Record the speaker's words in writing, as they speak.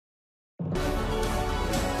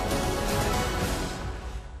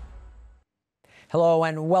Hello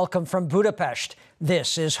and welcome from Budapest.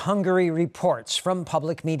 This is Hungary Reports from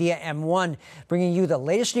Public Media M1, bringing you the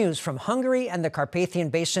latest news from Hungary and the Carpathian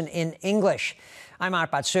Basin in English. I'm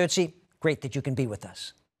Árpád Szőci. Great that you can be with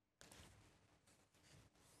us.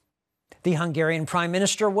 The Hungarian Prime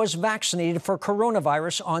Minister was vaccinated for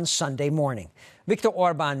coronavirus on Sunday morning. Viktor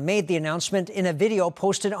Orbán made the announcement in a video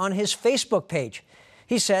posted on his Facebook page.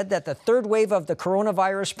 He said that the third wave of the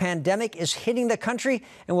coronavirus pandemic is hitting the country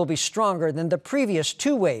and will be stronger than the previous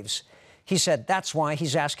two waves. He said that's why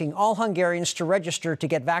he's asking all Hungarians to register to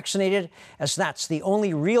get vaccinated, as that's the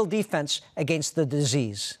only real defense against the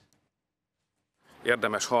disease.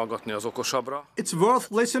 It's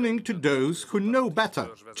worth listening to those who know better.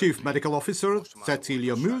 Chief Medical Officer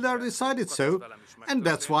Cecilia Müller decided so, and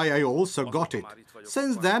that's why I also got it.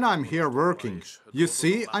 Since then I'm here working. You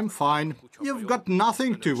see, I'm fine. You've got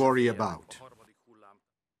nothing to worry about.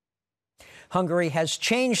 Hungary has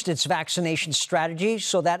changed its vaccination strategy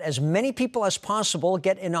so that as many people as possible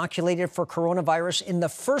get inoculated for coronavirus in the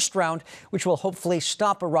first round, which will hopefully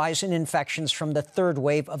stop a rise in infections from the third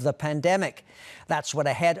wave of the pandemic. That's what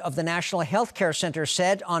a head of the National Health Care Center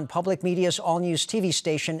said on public media's all-news TV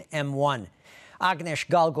station M1. Agnes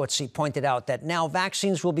Galgóci pointed out that now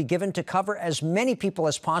vaccines will be given to cover as many people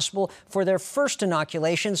as possible for their first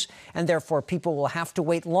inoculations, and therefore people will have to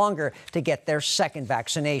wait longer to get their second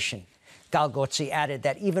vaccination. Galgóci added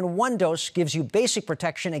that even one dose gives you basic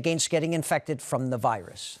protection against getting infected from the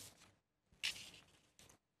virus.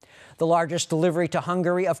 The largest delivery to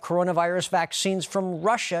Hungary of coronavirus vaccines from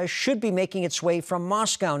Russia should be making its way from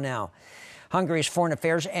Moscow now. Hungary's Foreign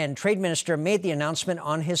Affairs and Trade Minister made the announcement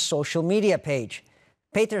on his social media page.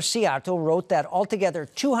 Péter Szijjártó wrote that altogether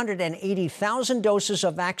 280,000 doses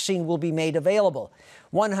of vaccine will be made available.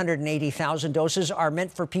 180,000 doses are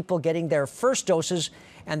meant for people getting their first doses,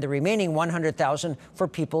 and the remaining 100,000 for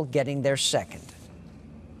people getting their second.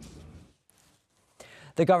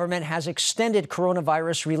 The government has extended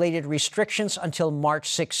coronavirus-related restrictions until March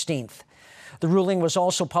 16th. The ruling was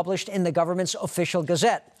also published in the government's official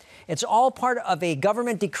gazette. It's all part of a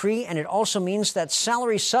government decree, and it also means that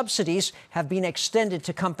salary subsidies have been extended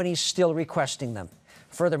to companies still requesting them.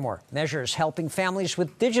 Furthermore, measures helping families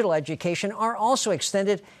with digital education are also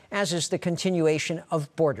extended, as is the continuation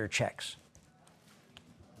of border checks.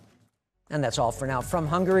 And that's all for now from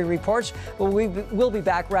Hungary Reports. But we will be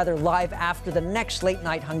back rather live after the next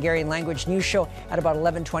late-night Hungarian language news show at about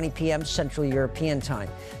 11:20 p.m. Central European Time.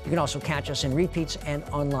 You can also catch us in repeats and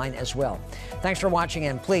online as well. Thanks for watching,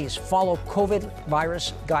 and please follow COVID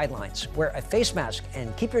virus guidelines. Wear a face mask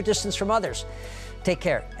and keep your distance from others. Take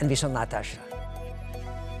care, and viszontlátásra.